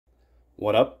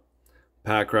What up?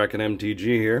 Kraken MTG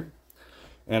here.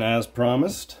 And as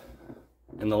promised,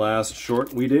 in the last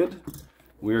short we did,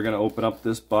 we are going to open up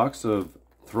this box of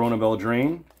Throne of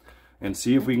Eldraine and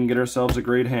see if we can get ourselves a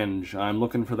great Henge. I'm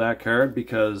looking for that card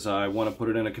because I want to put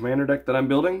it in a commander deck that I'm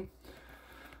building.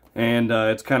 And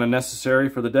it's kind of necessary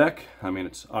for the deck. I mean,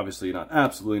 it's obviously not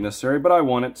absolutely necessary, but I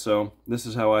want it, so this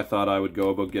is how I thought I would go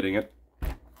about getting it.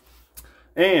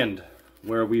 And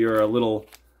where we are a little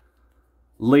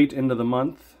late into the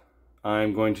month,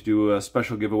 I'm going to do a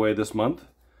special giveaway this month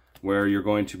where you're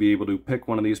going to be able to pick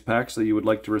one of these packs that you would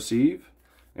like to receive.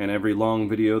 And every long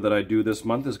video that I do this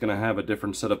month is going to have a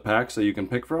different set of packs that you can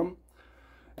pick from.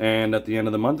 And at the end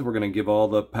of the month, we're going to give all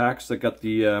the packs that got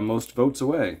the most votes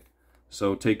away.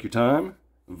 So take your time,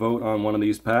 vote on one of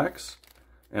these packs,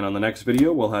 and on the next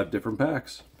video, we'll have different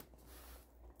packs.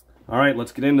 Alright,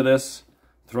 let's get into this.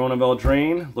 Throne of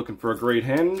Eldraine, looking for a great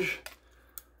Henge.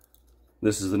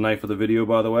 This is the knife of the video,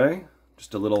 by the way.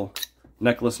 Just a little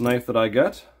necklace knife that I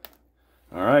got.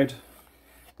 Alright,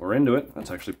 we're into it.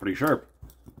 That's actually pretty sharp.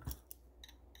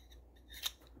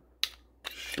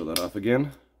 Show that off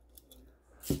again.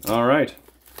 Alright,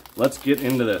 let's get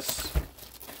into this.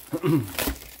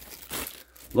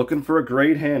 Looking for a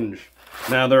great Henge.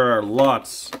 Now there are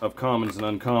lots of commons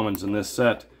and uncommons in this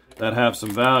set that have some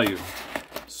value.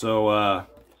 So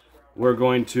we're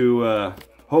going to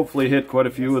hopefully hit quite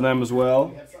a few of them as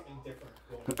well.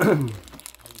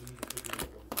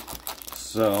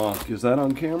 So, is that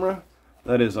on camera?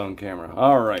 That is on camera.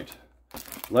 Alright,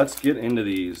 let's get into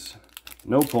these.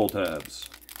 No pull tabs.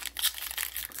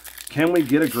 Can we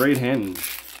get a great Henge?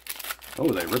 Oh,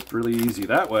 they ripped really easy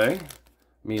that way.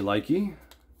 Me likey.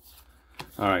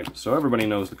 Alright, so everybody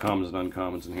knows the commons and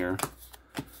uncommons in here.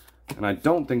 And I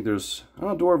don't think there's...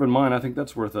 Oh, Dwarven Mine, I think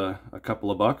that's worth a couple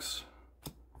of bucks.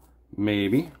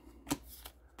 Maybe.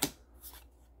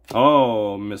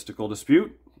 Oh, Mystical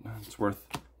Dispute. It's worth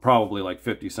probably like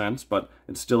 50 cents, but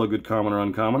it's still a good common or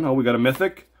uncommon. Oh, we got a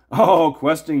Mythic. Oh,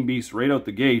 Questing Beast right out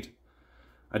the gate.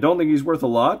 I don't think he's worth a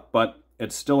lot, but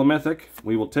it's still a Mythic.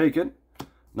 We will take it.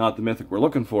 Not the Mythic we're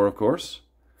looking for, of course.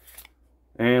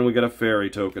 And we got a Fairy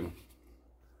token.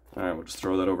 Alright, we'll just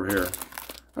throw that over here.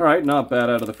 Alright, not bad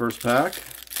out of the first pack.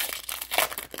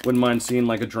 Wouldn't mind seeing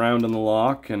like a Drowned in the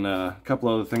Loch and a couple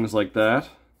other things like that.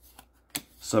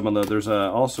 Some of the... There's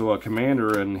also a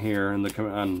Commander in here in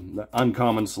the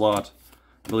uncommon slot.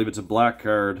 I believe it's a black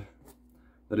card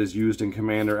that is used in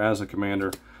Commander as a Commander.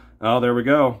 Oh, there we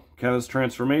go. Kenneth's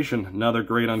Transformation. Another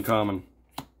great uncommon.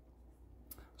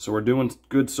 So we're doing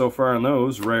good so far on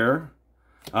those. Rare.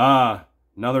 Ah,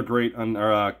 another great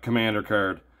Commander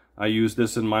card. I use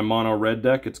this in my mono red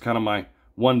deck. It's kind of my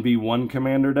 1v1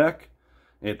 commander deck.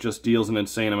 It just deals an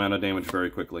insane amount of damage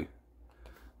very quickly.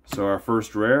 So our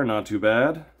first rare, not too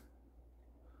bad.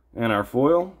 And our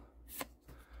foil.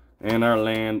 And our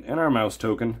land. And our mouse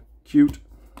token. Cute.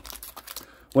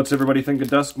 What's everybody think of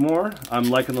Duskmoor?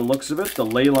 I'm liking the looks of it. The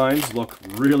ley lines look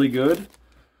really good.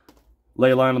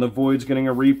 Leyline of the Void's getting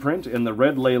a reprint. And the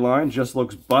red ley line just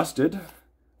looks busted.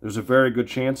 There's a very good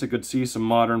chance it could see some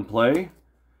modern play,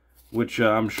 which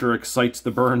I'm sure excites the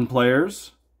burn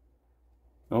players.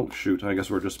 Oh, shoot, I guess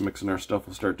we're just mixing our stuff.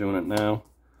 We'll start doing it now.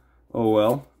 Oh,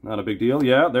 well, not a big deal.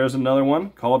 Yeah, there's another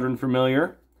one. Cauldron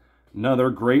Familiar. Another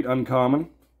great uncommon.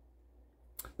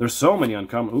 There's so many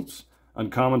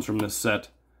uncommons from this set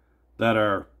that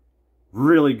are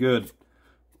really good.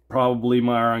 Probably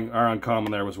our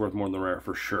uncommon there was worth more than the rare,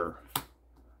 for sure.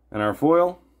 And our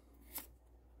foil.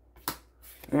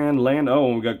 And land,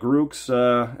 oh, we got Garruk's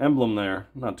emblem there.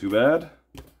 Not too bad.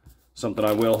 Something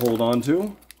I will hold on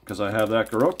to, because I have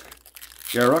that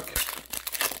Garruk.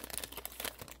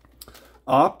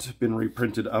 Opt, been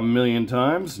reprinted a million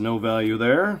times. No value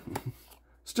there.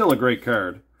 Still a great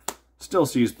card. Still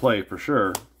sees play, for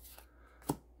sure.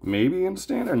 Maybe in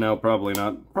Standard? No, probably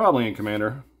not. Probably in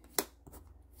Commander.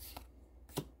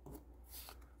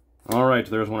 Alright,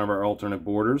 there's one of our alternate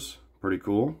borders. Pretty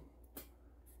cool.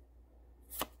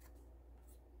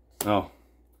 Oh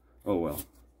well.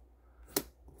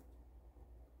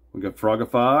 We got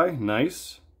Frogify,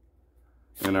 nice.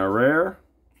 And our rare,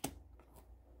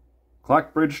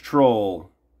 Clockbridge Troll,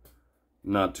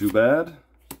 not too bad.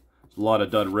 There's a lot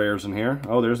of dud rares in here.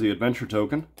 Oh, there's the adventure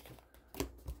token.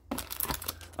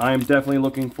 I am definitely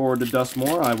looking forward to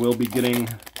Duskmoor. I will be getting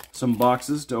some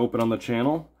boxes to open on the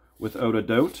channel, without a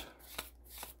doubt.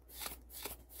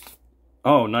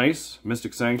 Oh, nice.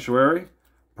 Mystic Sanctuary.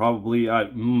 Probably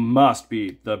must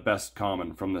be the best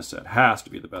common from this set. Has to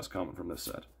be the best common from this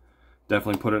set.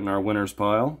 Definitely put it in our winners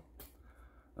pile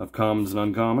of commons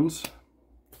and uncommons.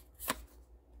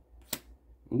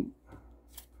 Ooh.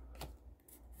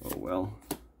 Oh well.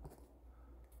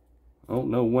 Oh,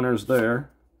 no winners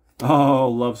there. Oh,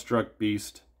 Love-Struck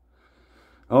Beast.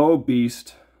 Oh,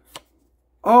 Beast.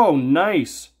 Oh,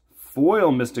 nice.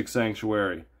 Foil Mystic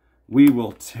Sanctuary. We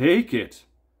will take it.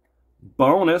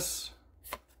 Bonus.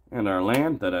 And our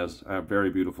land. That is a very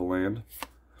beautiful land.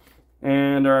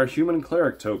 And our Human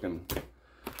Cleric token.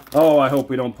 Oh, I hope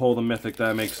we don't pull the Mythic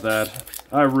that makes that.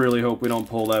 I really hope we don't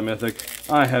pull that Mythic.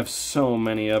 I have so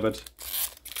many of it.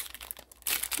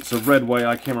 It's a red-white.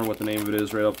 I can't remember what the name of it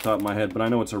is right off the top of my head, but I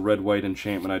know it's a red-white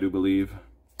enchantment, I do believe.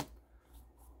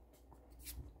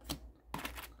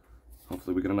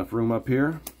 Hopefully we get enough room up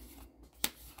here.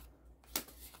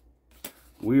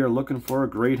 We are looking for a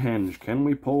great henge. Can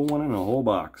we pull one in a whole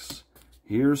box?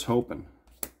 Here's hoping.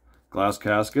 Glass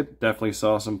Casket. Definitely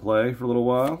saw some play for a little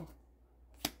while.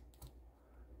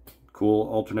 Cool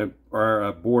alternate,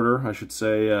 or border, I should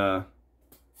say.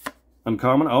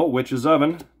 Uncommon. Oh, Witch's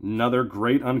Oven. Another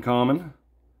great uncommon.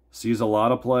 Sees a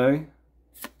lot of play.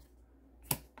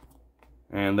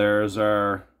 And there's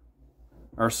our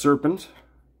Serpent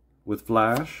with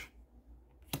Flash.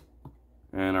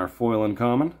 And our foil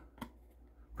uncommon.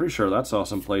 Pretty sure that saw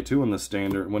some play too in the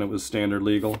standard, when it was standard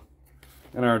legal.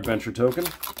 And our adventure token.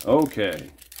 Okay.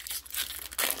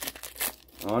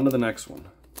 On to the next one.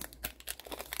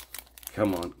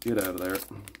 Come on, get out of there.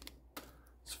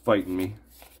 It's fighting me.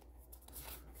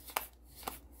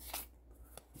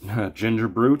 Ginger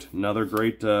Brute, another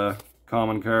great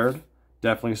common card.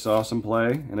 Definitely saw some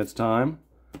play in its time.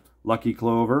 Lucky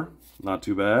Clover, not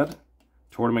too bad.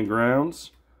 Tournament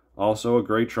Grounds, also a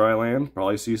great tri-land.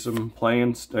 Probably see some play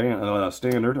in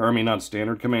standard, or I mean not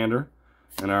standard, Commander.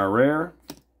 And our rare,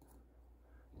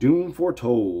 Doom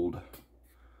Foretold.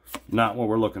 Not what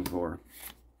we're looking for.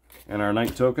 And our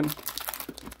Knight token.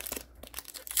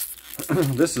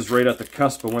 This is right at the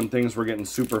cusp of when things were getting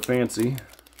super fancy.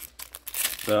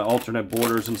 The alternate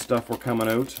borders and stuff were coming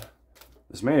out.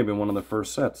 This may have been one of the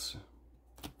first sets.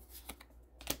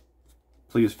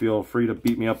 Please feel free to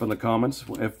beat me up in the comments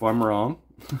if I'm wrong.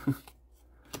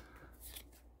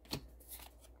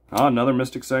 Ah, another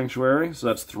Mystic Sanctuary. So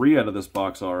that's 3 out of this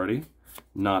box already.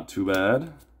 Not too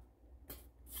bad.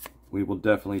 We will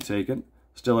definitely take it.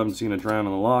 Still haven't seen a Drown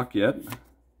in the Loch yet.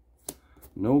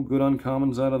 No good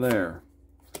uncommons out of there.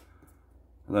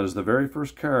 That is the very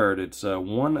first card. It's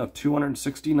 1 of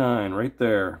 269 right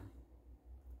there.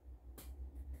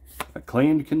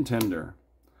 Acclaimed Contender.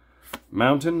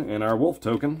 Mountain and our Wolf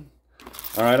token.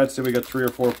 Alright, I'd say we got 3 or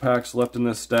 4 packs left in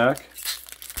this stack.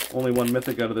 Only 1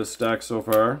 mythic out of this stack so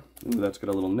far. Ooh, that's got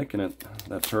a little nick in it.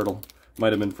 That turtle.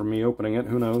 Might have been from me opening it.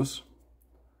 Who knows?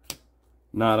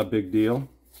 Not a big deal.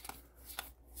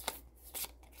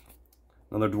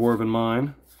 Another Dwarven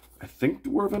Mine. I think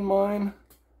Dwarven Mine?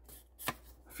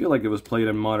 I feel like it was played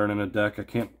in Modern in a deck. I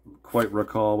can't quite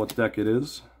recall what deck it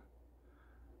is.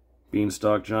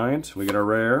 Beanstalk Giant. We get a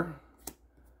rare.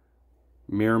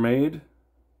 Mirror Maid.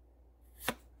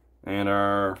 And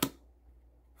our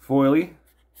foily.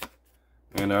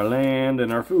 And our land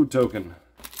and our food token.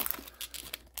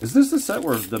 Is this the set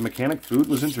where the mechanic food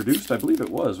was introduced? I believe it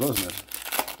was, wasn't it?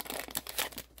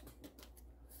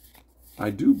 I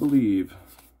do believe.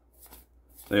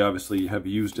 They obviously have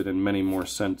used it in many more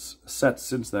sets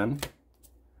since then.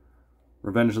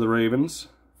 Revenge of the Ravens.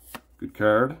 Good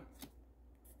card.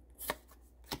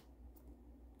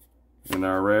 And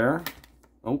our rare.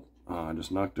 Oh, I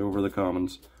just knocked over the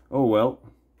commons. Oh well.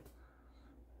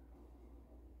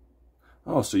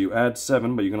 Oh, so you add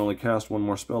 7, but you can only cast 1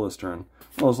 more spell this turn.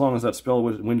 Well, as long as that spell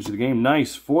wins you the game.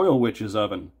 Nice! Foil Witch's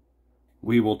Oven.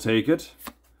 We will take it.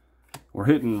 We're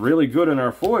hitting really good in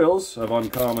our foils of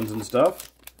uncommons and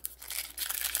stuff.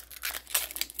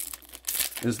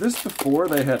 Is this before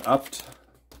they had upped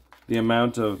the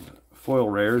amount of foil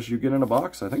rares you get in a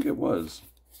box? I think it was.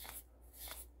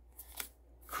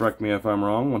 Correct me if I'm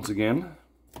wrong, once again.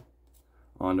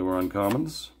 On to our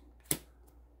uncommons.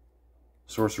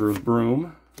 Sorcerer's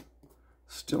Broom.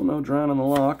 Still no Drown in the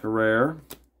Loch, a rare.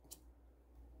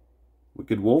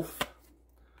 Wicked Wolf.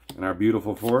 And our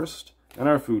Beautiful Forest. And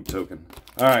our food token.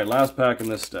 Alright, last pack in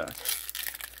this stack.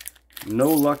 No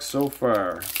luck so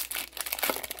far.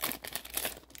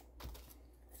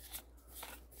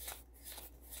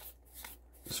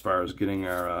 As far as getting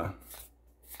our,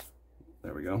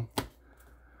 there we go.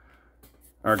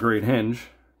 Our Great Henge.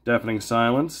 Deafening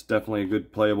Silence. Definitely a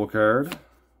good playable card.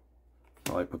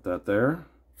 Probably put that there.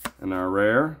 And our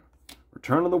rare.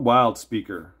 Return of the Wild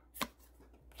Speaker.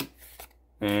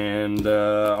 And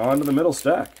on to the middle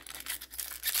stack.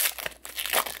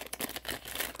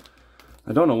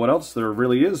 I don't know what else there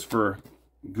really is for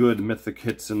good mythic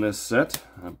hits in this set.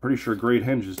 I'm pretty sure Great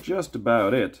Henge is just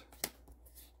about it.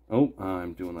 Oh,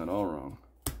 I'm doing that all wrong.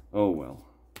 Oh well.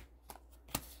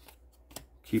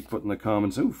 Keep putting the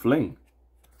commons. Ooh, Fling.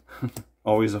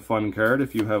 Always a fun card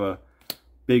if you have a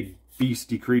big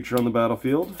beastie creature on the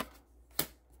battlefield.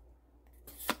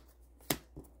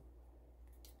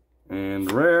 And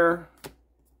rare.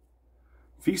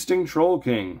 Feasting Troll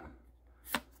King.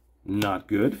 Not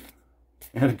good.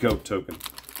 And a goat token.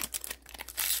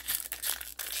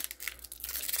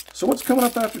 So what's coming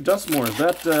up after Dustmore? Is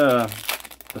that the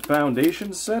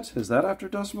Foundation set? Is that after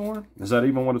Dustmore? Is that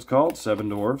even what it's called? 7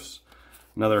 Dwarfs.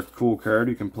 Another cool card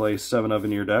you can play 7 of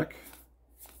in your deck.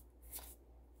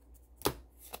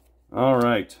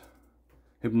 Alright.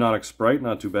 Hypnotic Sprite,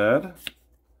 not too bad.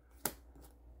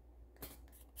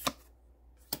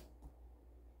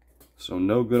 So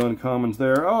no good uncommons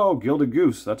there. Oh, Gilded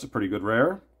Goose. That's a pretty good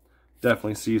rare.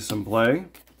 Definitely sees some play.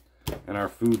 And our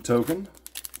food token.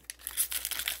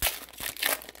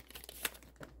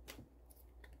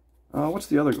 What's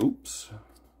the other? Oops.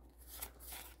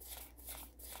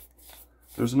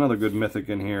 There's another good mythic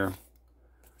in here.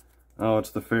 Oh,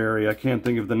 it's the fairy. I can't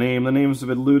think of the name. The name's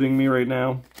eluding me right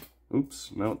now.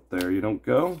 Oops. No, there you don't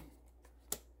go.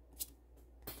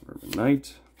 Urban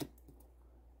Knight.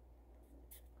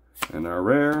 And our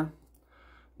rare.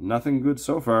 Nothing good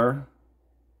so far.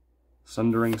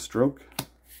 Sundering Stroke.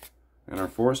 And our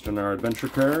Forest and our Adventure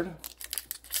card.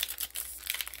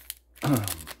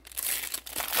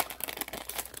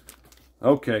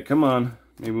 Okay, come on.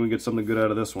 Maybe we can get something good out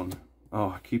of this one. Oh,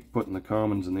 I keep putting the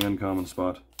commons in the uncommon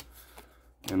spot.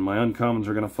 And my uncommons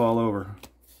are going to fall over.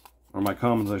 Or my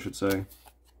commons, I should say.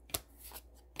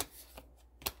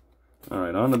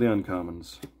 Alright, on to the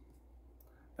uncommons.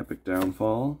 Epic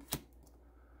Downfall.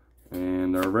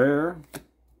 And our rare.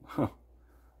 Huh.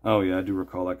 Oh yeah, I do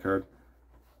recall that card.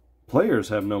 Players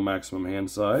have no maximum hand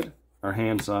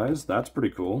size. That's pretty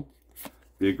cool.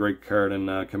 Be a great card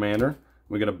in Commander.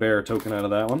 We get a bear token out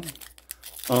of that one.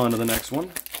 On to the next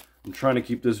one. I'm trying to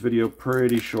keep this video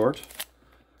pretty short,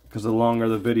 because the longer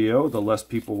the video, the less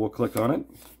people will click on it.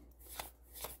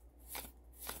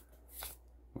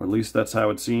 Or at least that's how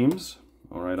it seems.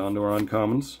 Alright, on to our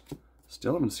uncommons.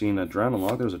 Still haven't seen a Drown and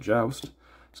Log. There's a Joust.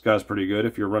 This guy's pretty good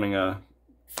if you're running a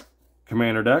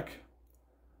Commander deck.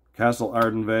 Castle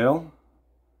Ardenvale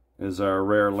is our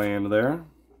rare land there.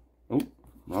 Oh,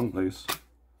 wrong place.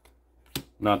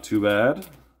 Not too bad.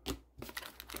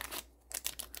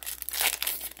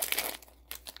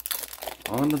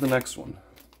 On to the next one.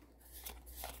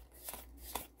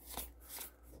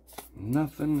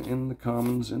 Nothing in the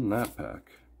commons in that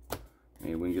pack.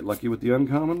 Maybe we can get lucky with the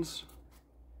uncommons.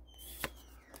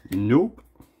 Nope.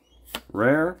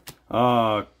 Rare.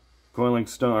 Coiling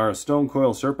Stone, or Stone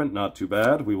Coil Serpent, not too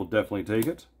bad. We will definitely take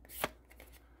it.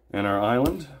 And our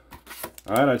island.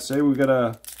 Alright, I'd say we've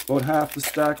got about half the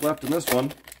stack left in this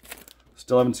one.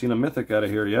 Still haven't seen a mythic out of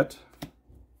here yet.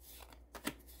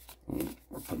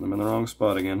 We're putting them in the wrong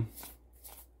spot again.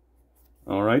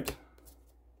 Alright.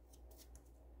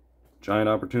 Giant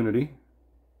Opportunity.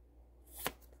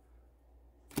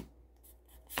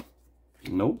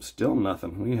 Nope, still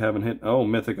nothing. We haven't hit... Oh,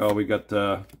 mythic. Oh, we got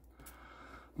the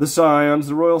Scions,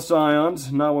 the Royal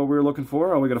Scions. Not what we were looking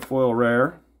for. Oh, we got a foil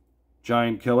rare.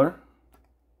 Giant Killer.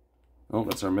 Oh,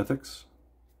 that's our mythics.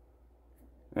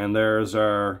 And there's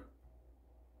our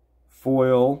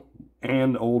foil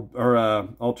and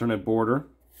alternate border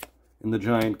in the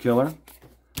Giant Killer.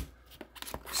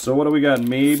 So what do we got?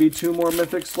 Maybe 2 more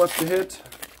mythics left to hit.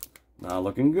 Not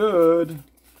looking good.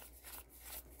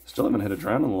 Still haven't hit a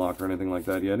Drown in the Lock or anything like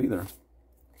that yet either.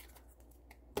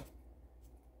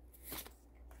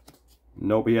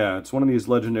 Nope, yeah, it's one of these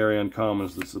legendary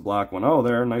uncommons that's the black one. Oh,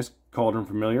 there, nice Cauldron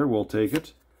Familiar, we'll take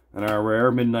it. And our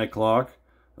rare, Midnight Clock.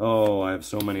 Oh, I have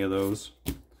so many of those.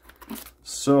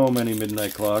 So many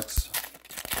Midnight Clocks.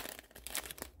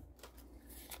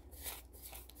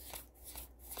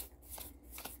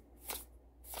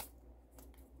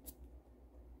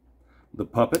 The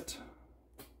Puppet.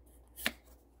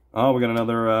 Oh, we got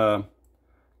another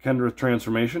Kendrith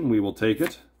Transformation. We will take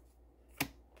it.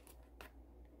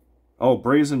 Oh,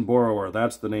 Brazen Borrower.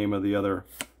 That's the name of the other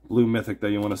blue mythic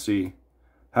that you want to see.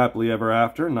 Happily Ever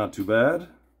After. Not too bad.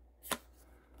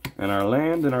 And our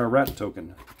land and our rat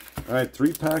token. Alright,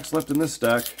 3 packs left in this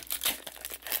stack.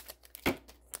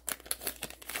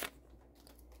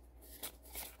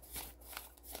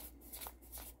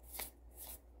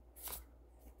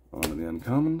 On to the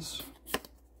uncommons.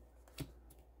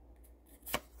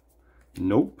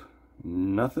 Nope.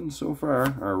 Nothing so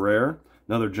far. Our rare.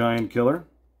 Another Giant Killer.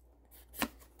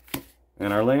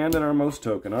 And our land and our most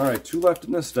token. Alright, 2 left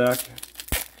in this stack.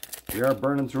 We are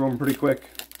burning through them pretty quick.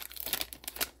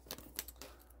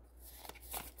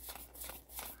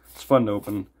 It's fun to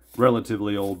open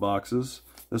relatively old boxes.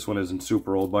 This one isn't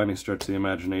super old by any stretch of the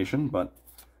imagination, but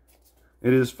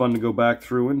it is fun to go back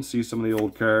through and see some of the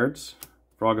old cards.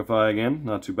 Frogify again,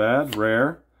 not too bad.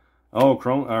 Rare. Oh,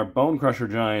 our Bone Crusher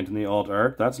Giant in the alt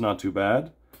art. That's not too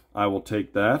bad. I will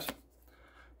take that.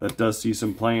 That does see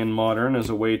some play in Modern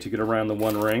as a way to get around the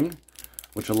One Ring,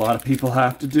 which a lot of people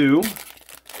have to do.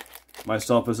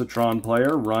 Myself as a Tron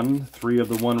player, run 3 of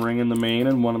the One Ring in the main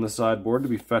and 1 on the sideboard to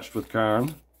be fetched with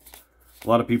Karn. A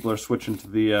lot of people are switching to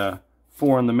the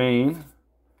 4 in the main,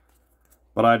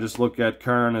 but I just look at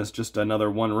Karn as just another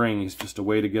One Ring. He's just a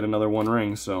way to get another One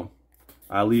Ring, so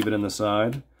I leave it in the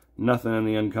side. Nothing in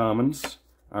the uncommons.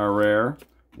 Our rare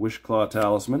Wishclaw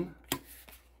Talisman.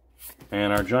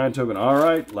 And our giant token.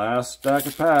 Alright, last stack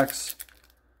of packs.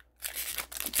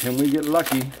 Can we get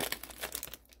lucky?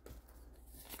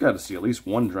 Got to see at least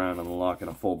one Drown on the lock in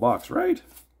a full box, right?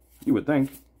 You would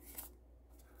think.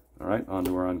 Alright, on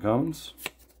to our uncommons.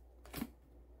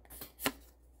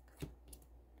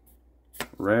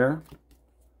 Rare.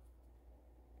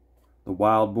 The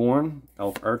Wildborn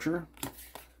Elf Archer.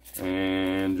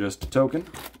 And just a token.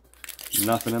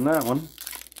 Nothing in that one.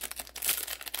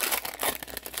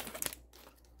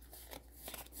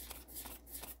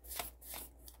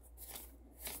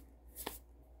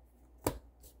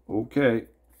 Okay.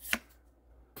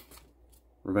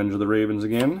 Revenge of the Ravens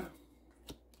again.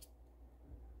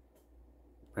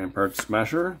 Rampart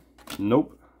Smasher.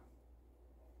 Nope.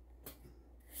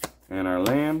 And our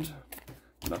land.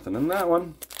 Nothing in that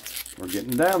one. We're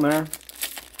getting down there.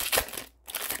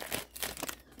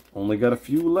 Only got a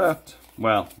few left.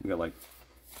 Well, we got like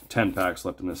 10 packs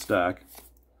left in this stack.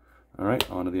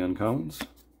 Alright, on to the uncommons.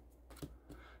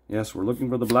 Yes, we're looking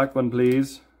for the black one,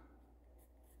 please.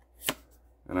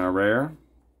 And our rare.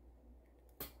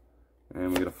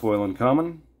 And we get a foil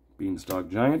uncommon. Beanstalk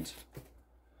Giant.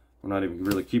 We're not even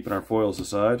really keeping our foils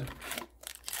aside.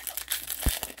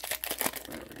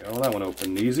 There we go. That one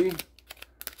opened easy.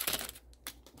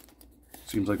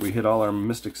 Seems like we hit all our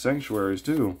Mystic Sanctuaries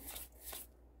too.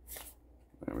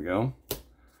 There we go.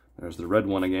 There's the red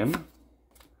one again.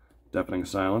 Deafening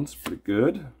Silence, pretty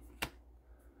good.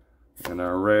 And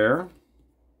our rare.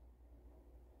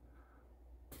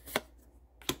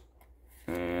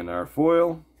 And our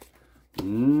foil.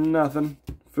 Nothing.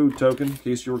 Food token, in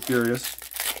case you were curious.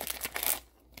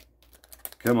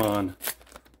 Come on.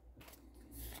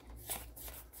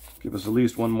 Give us at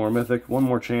least one more mythic, one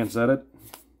more chance at it.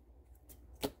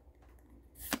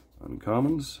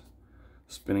 Uncommons.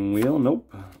 Spinning Wheel,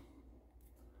 nope.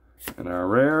 And our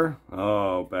rare,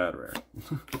 oh, bad rare.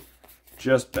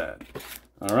 Just bad.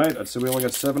 Alright, I'd say we only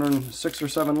got 6 or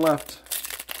 7 left.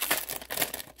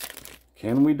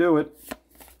 Can we do it?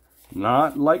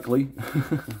 Not likely.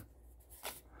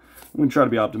 We can try to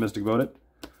be optimistic about it.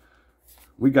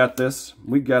 We got this.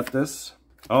 We got this.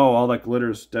 Oh, all that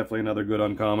glitters. Definitely another good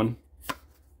uncommon.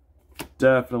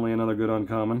 Definitely another good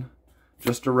uncommon.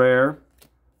 Just a rare.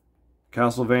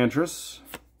 Castle Vantress.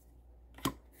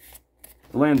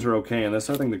 The lands are okay in this.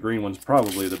 I think the green one's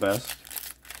probably the best.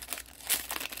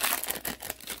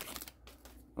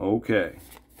 Okay.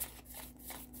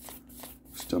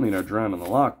 Still need our Drown in the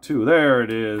Lock, too. There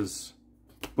it is.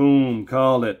 Boom.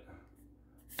 Called it.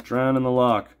 Drown in the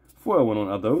Lock. Foil one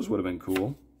of those would have been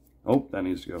cool. Oh, that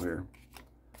needs to go here.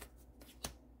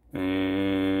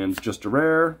 And just a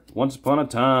rare. Once Upon a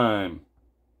Time.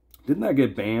 Didn't that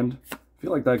get banned? I feel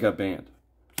like that got banned.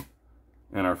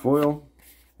 And our foil.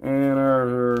 And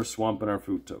our swamp and our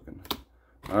food token.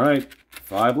 Alright,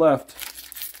 5 left.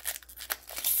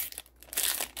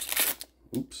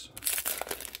 Oops.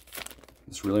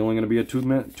 It's really only going to be a two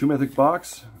mythic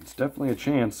box. It's definitely a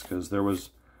chance, because there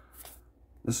was...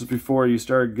 This is before you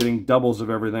started getting doubles of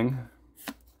everything.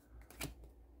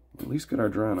 At least get our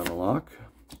Drown on the lock.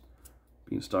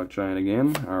 Beanstalk Giant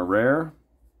again. Our rare.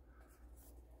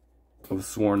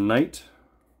 Oathsworn Knight.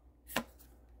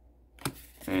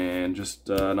 And just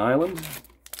an island.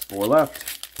 4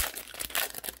 left.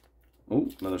 Oh,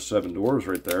 another 7 dwarves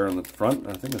right there on the front.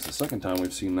 I think that's the second time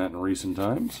we've seen that in recent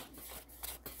times.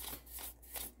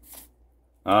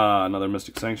 Ah, another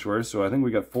Mystic Sanctuary. So I think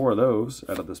we got 4 of those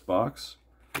out of this box.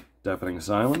 Deafening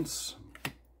Silence.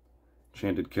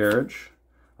 Enchanted Carriage.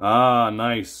 Ah,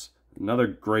 nice. Another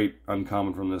great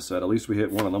uncommon from this set. At least we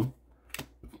hit one of them.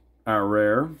 Our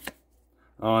rare.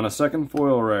 On a second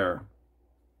foil rare.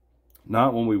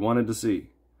 Not one we wanted to see.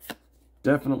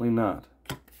 Definitely not.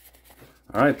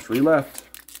 Alright, 3 left.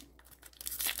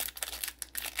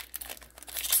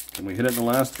 Can we hit it in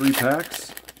the last 3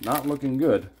 packs? Not looking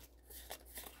good.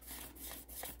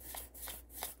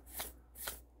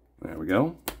 There we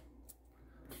go.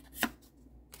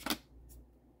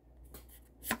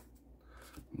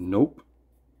 Nope.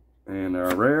 And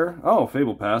our rare. Oh,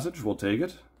 Fable Passage. We'll take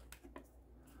it.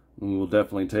 We will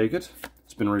definitely take it.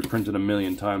 It's been reprinted a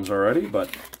million times already,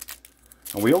 but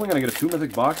are we only going to get a 2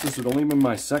 mythic box? This would only be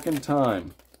my second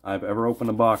time I've ever opened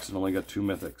a box and only got 2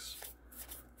 mythics.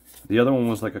 The other one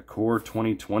was like a Core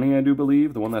 2020, I do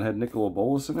believe. The one that had Nicol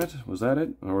Bolas in it. Was that it?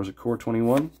 Or was it Core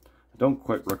 21? I don't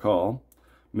quite recall.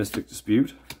 Mystic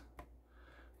Dispute.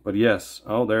 But yes.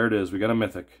 Oh, there it is. We got a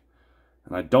mythic.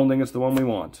 And I don't think it's the one we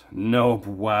want. Nope.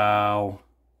 Wow.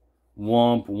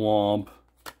 Womp womp.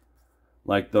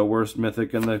 Like the worst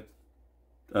mythic in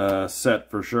the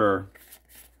set for sure.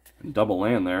 And double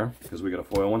land there, because we got a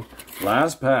foil one.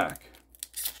 Last pack.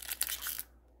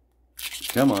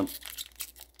 Come on.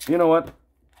 You know what?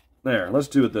 There, let's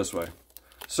do it this way.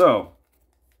 So,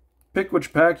 pick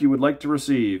which pack you would like to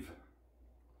receive.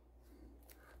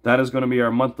 That is going to be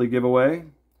our monthly giveaway.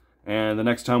 And the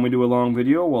next time we do a long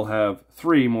video, we'll have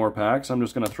 3 more packs. I'm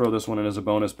just going to throw this one in as a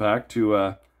bonus pack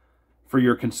to for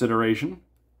your consideration.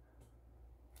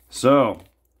 So,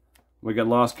 we got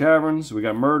Lost Caverns, we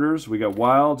got Murders, we got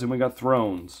Wilds, and we got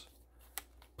Thrones.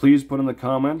 Please put in the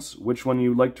comments which one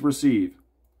you'd like to receive.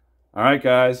 Alright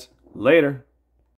guys, later.